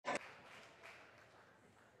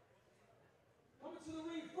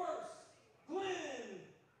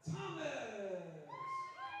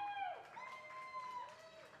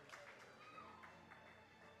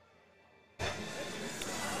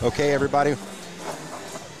Okay, everybody.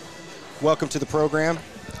 Welcome to the program.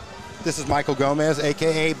 This is Michael Gomez,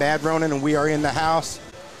 a.k.a. Bad Ronin, and we are in the house.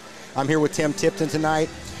 I'm here with Tim Tipton tonight.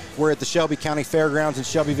 We're at the Shelby County Fairgrounds in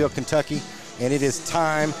Shelbyville, Kentucky, and it is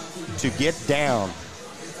time to get down.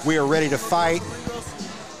 We are ready to fight.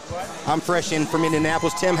 I'm fresh in from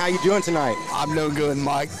Indianapolis. Tim, how you doing tonight? I'm doing good,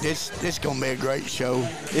 Mike. This gonna be a great show.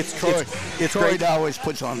 Troy Troy always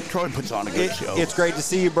puts on a good show. It's great to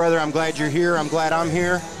see you, brother. I'm glad you're here. I'm glad I'm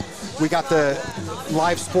here. We got the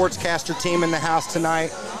live sportscaster team in the house tonight.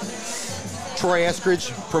 Troy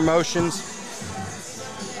Eskridge Promotions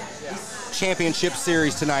Championship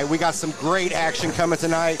Series tonight. We got some great action coming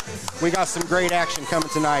tonight. We got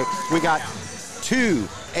 2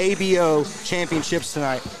 ABO championships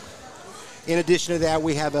tonight. In addition to that,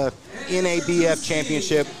 we have a NABF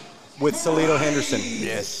championship with Salito Henderson.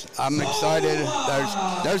 Yes, I'm excited.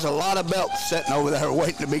 There's a lot of belts sitting over there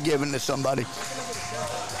waiting to be given to somebody.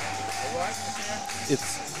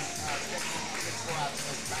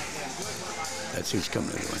 That's who's coming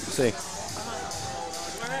to the ring. See.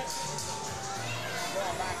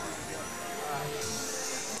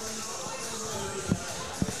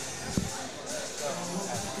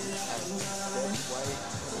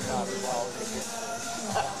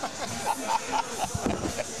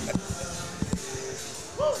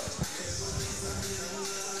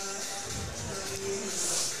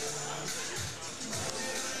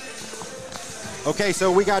 Okay,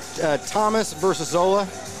 so we got Thomas versus Zola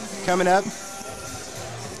coming up.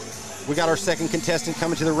 We got our second contestant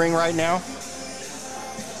coming to the ring right now.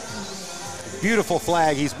 Beautiful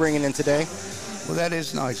flag he's bringing in today. Well, that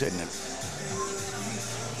is nice, isn't it?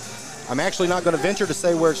 I'm actually not going to venture to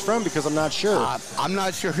say where it's from because I'm not sure. I'm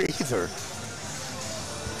not sure either.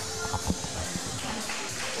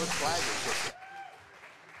 What flag is it?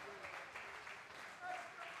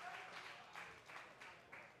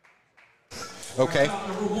 Okay.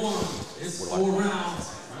 Number 1 is 4 rounds.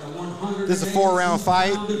 This is a 4-round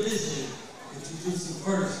fight. Introducing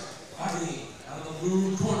first, fighting out of the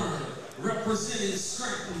blue corner, representing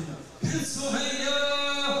Scranton,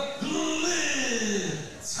 Pennsylvania, Glenn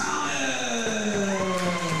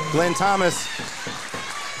Thomas. Glenn Thomas.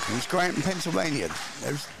 In Scranton, Pennsylvania.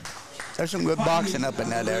 There's some good boxing up in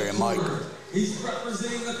that area, Mike. He's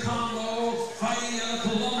representing the combo, fighting out of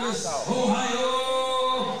Columbus, Ohio.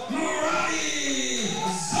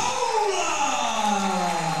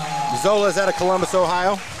 Zola's out of Columbus,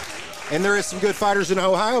 Ohio. And there is some good fighters in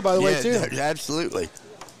Ohio, by the way, too. Absolutely.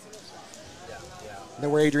 Know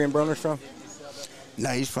where Adrian Broner's from? No,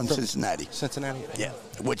 he's from Cincinnati. Cincinnati? Yeah,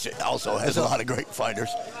 which also has a lot of great fighters.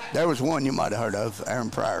 There was one you might have heard of, Aaron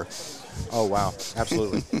Pryor. Oh, wow.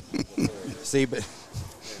 Absolutely. See, but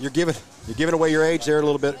you're giving away your age there a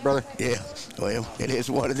little bit, brother. Yeah, well, it is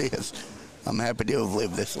what it is. I'm happy to have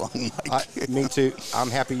lived this long, Mike. Me too. I'm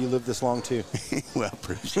happy you lived this long, too. Well,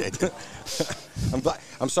 appreciate it.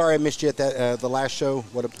 I'm sorry I missed you at that the last show,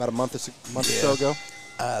 what, about a month or so ago?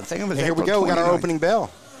 I think it was Here we April go. We got our 29th. opening bell.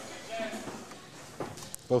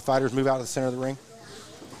 Both fighters move out to the center of the ring.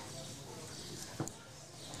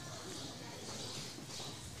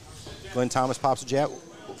 Glenn Thomas pops a jab.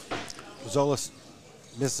 Zola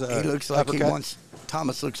misses He looks like uppercut.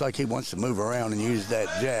 Thomas looks like he wants to move around and use that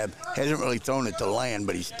jab. Hasn't really thrown it to land,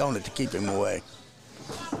 but he's thrown it to keep him away.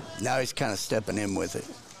 Now he's kind of stepping in with it.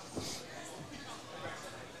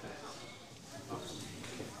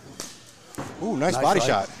 Ooh, nice body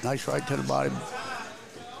shot. Nice right to the body.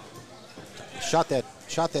 Shot that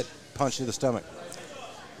punch to the stomach.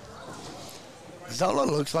 Zola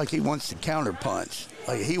looks like he wants to counter punch.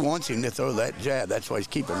 Like he wants him to throw that jab. That's why he's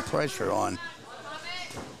keeping pressure on.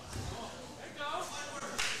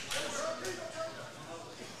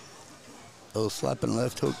 Little slapping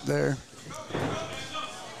left hook there.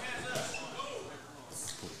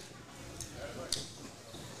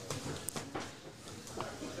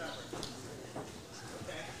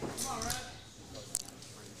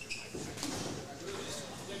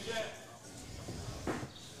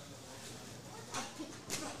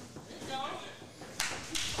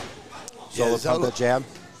 Zola pumped that jab.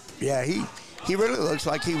 Yeah, he really looks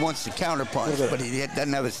like he wants to counter punch, but he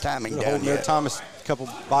doesn't have his timing down yet. Thomas, a couple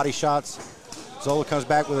body shots. Zola comes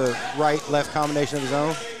back with a right-left combination of his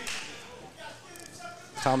own.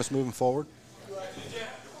 Thomas moving forward.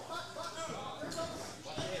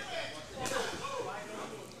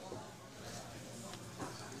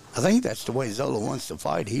 I think that's the way Zola wants to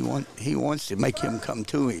fight. He wants to make him come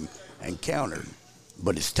to him and counter,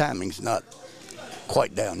 but his timing's not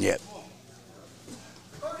quite down yet.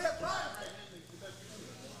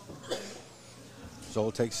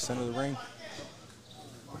 Zola takes the center of the ring.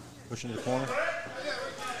 Pushing to the corner.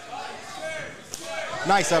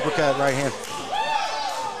 Nice uppercut, right hand.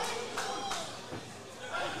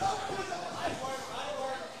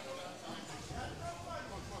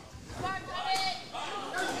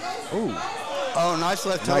 Ooh. Oh, nice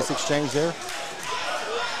left hook. Nice exchange there.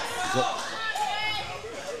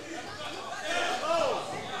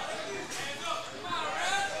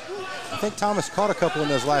 I think Thomas caught a couple in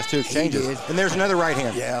those last two exchanges. He did. And there's another right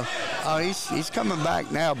hand. Yeah. Oh, he's coming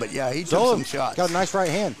back now, but yeah, he took Zola some shots. got a nice right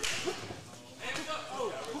hand.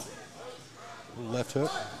 Left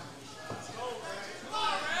hook.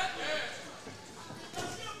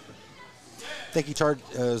 I think he charged,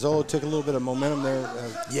 Zola took a little bit of momentum there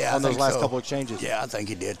on those last couple exchanges. Yeah, I think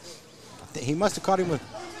he did. He must have caught him with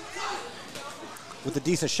a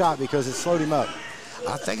decent shot because it slowed him up.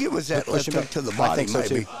 I think it was that left hook to the body, I think so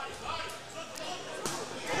maybe. too.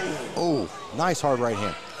 Oh. Nice hard right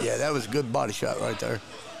hand. Yeah, that was a good body shot right there.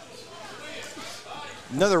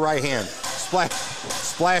 Another right hand.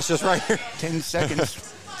 Splash just right here. 10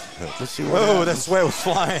 seconds. Let's see what Whoa, happens. that sweat was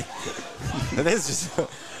flying. That is just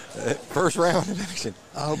first round in action.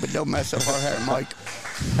 I hope it don't mess up our hair, Mike.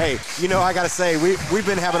 Hey, you know, I got to say, we've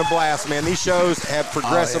been having a blast, man. These shows have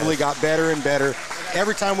progressively got better and better.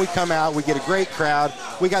 Every time we come out, we get a great crowd.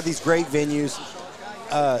 We got these great venues.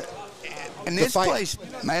 And this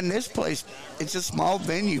place, it's a small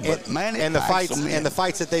venue, but man, it packs them in. And the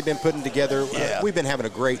fights that they've been putting together, we've been having a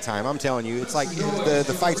great time. I'm telling you, it's like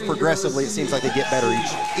the fights progressively. It seems like they get better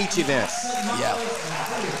each event. Yeah.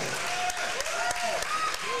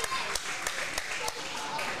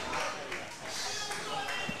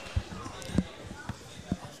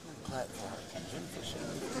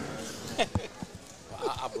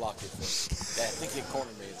 I blocked it for I think he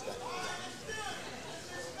cornered me.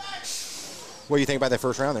 What do you think about that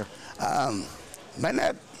first round there?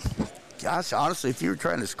 Man, gosh, honestly, if you were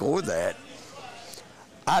trying to score that,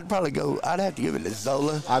 I'd have to give it to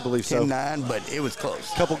Zola. I believe so. 10-9, but it was close.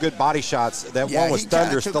 A couple good body shots. That Yeah, one was he kinda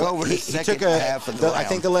thunderous. took over the second half of the I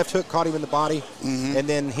think the left hook caught him in the body, and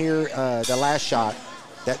then here the last shot,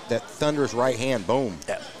 that thunderous right hand, boom.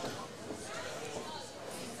 Yeah.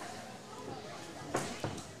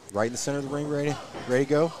 Right in the center of the ring, ready to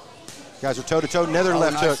go. Guys are toe to toe. Another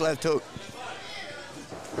left nice hook. left hook.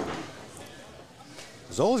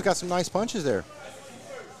 Zola's got some nice punches there.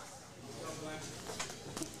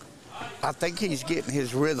 I think he's getting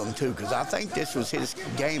his rhythm, too, because I think this was his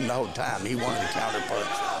game the whole time. He wanted to counter punch.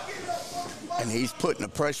 And he's putting the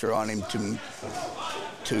pressure on him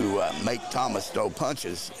to make Thomas throw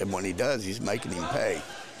punches. And when he does, he's making him pay.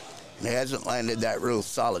 And he hasn't landed that real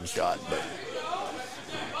solid shot, but...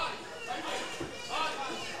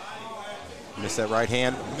 Miss that right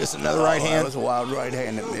hand. Miss another right hand. That was a wild right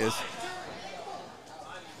hand that missed.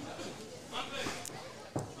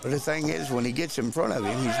 But the thing is, when he gets in front of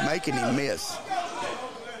him, he's making him miss.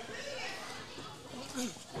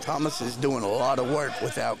 Thomas is doing a lot of work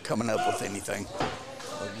without coming up with anything.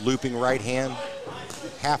 A looping right hand.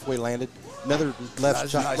 Halfway landed. Another left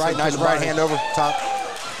shot. Nice Right hand over top.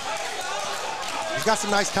 He's got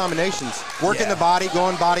some nice combinations. Working the body,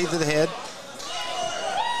 going body to the head.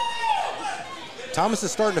 Thomas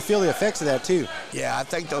is starting to feel the effects of that, too. Yeah, I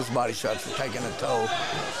think those body shots are taking a toll.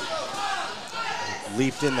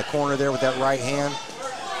 Leaped in the corner there with that right hand.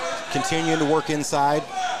 Continuing to work inside.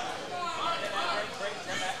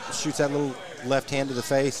 Shoots that little left hand to the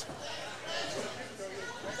face.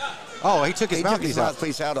 Oh, he took his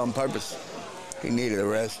mouthpiece out on purpose. He needed a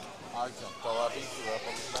rest.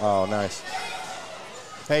 Oh, nice.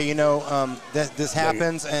 Hey, you know, this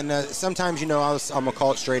happens, and sometimes, you know, I'm going to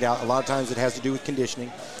call it straight out. A lot of times it has to do with conditioning.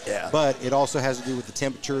 Yeah. But it also has to do with the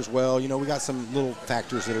temperature as well. You know, we got some little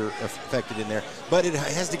factors that are affected in there. But it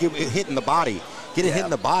has to get hit in the body. Getting hit in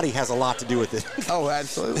the body has a lot to do with it. Oh,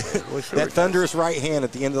 absolutely. Well, sure that thunderous right hand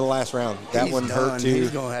at the end of the last round. That one hurt, too.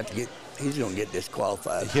 He's going to get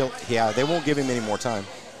disqualified. They won't give him any more time.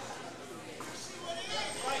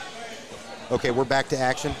 Okay, we're back to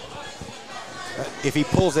action. If he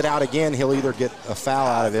pulls it out again, he'll either get a foul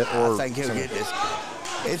out of it or... I think he'll get this.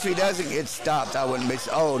 If he doesn't get stopped, I wouldn't miss.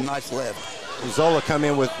 Oh, nice left. Zola come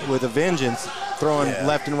in with a vengeance, throwing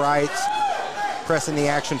left and right, pressing the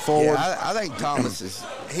action forward. Yeah, I think Thomas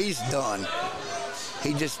he's done.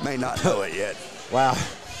 He just may not know it yet. Wow.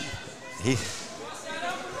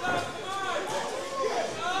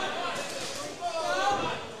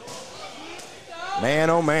 Man,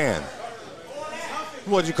 oh man.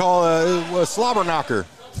 What'd you call a slobber knocker?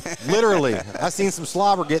 Literally. I've seen some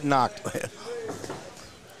slobber get knocked.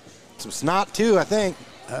 Some snot, too, I think.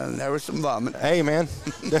 There was some vomit. Hey, man.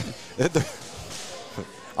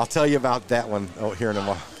 I'll tell you about that one here in a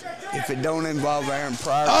while. If it don't involve Aaron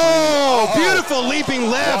Pryor. Oh, beautiful leaping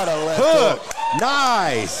left, What a left hook.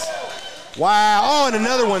 Nice. Wow. Oh, and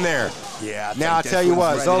another one there. Yeah. Now I tell you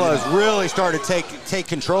what, Zola is really starting to take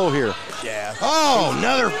control here. Yeah. Oh,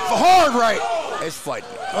 another hard right. It's fighting.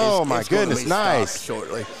 Oh, my goodness, nice.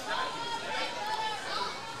 Shortly.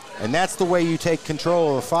 And that's the way you take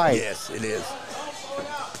control of a fight. Yes, it is.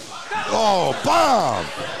 Oh, bomb.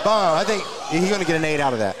 Bomb. I think he's going to get an 8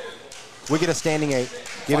 out of that. We get a standing 8.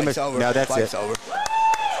 Give him a, over. No, that's Fight's it. Over.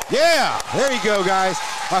 Yeah, there you go, guys.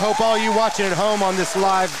 I hope all you watching at home on this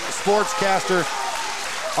live sportscaster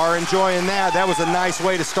are enjoying that. That was a nice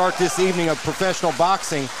way to start this evening of professional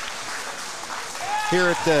boxing here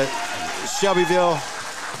at the Shelbyville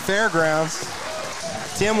Fairgrounds.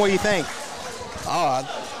 Tim, what do you think? Oh,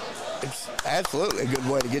 it's absolutely a good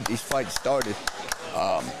way to get these fights started.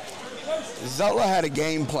 Zola had a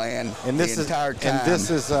game plan the entire time. And this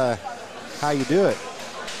is how you do it.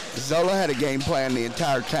 Zola had a game plan the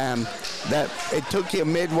entire time. That it took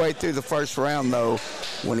him midway through the first round, though,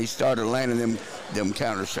 when he started landing them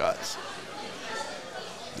counter shots.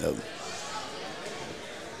 So,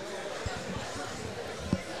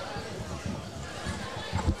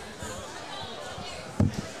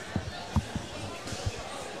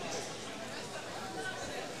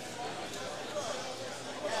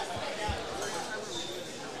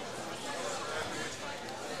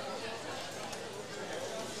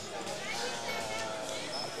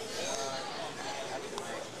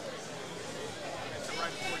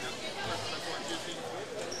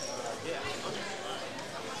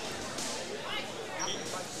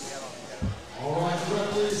 All right,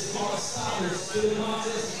 referees are established to the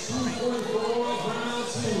contest 244 round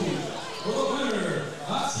 2. For the winner,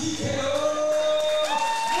 a TKO.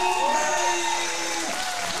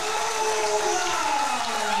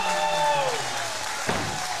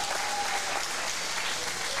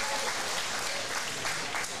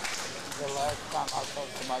 the last time I saw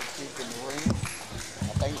somebody kick in the ring,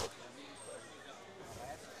 I think.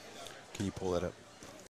 Can you pull that up?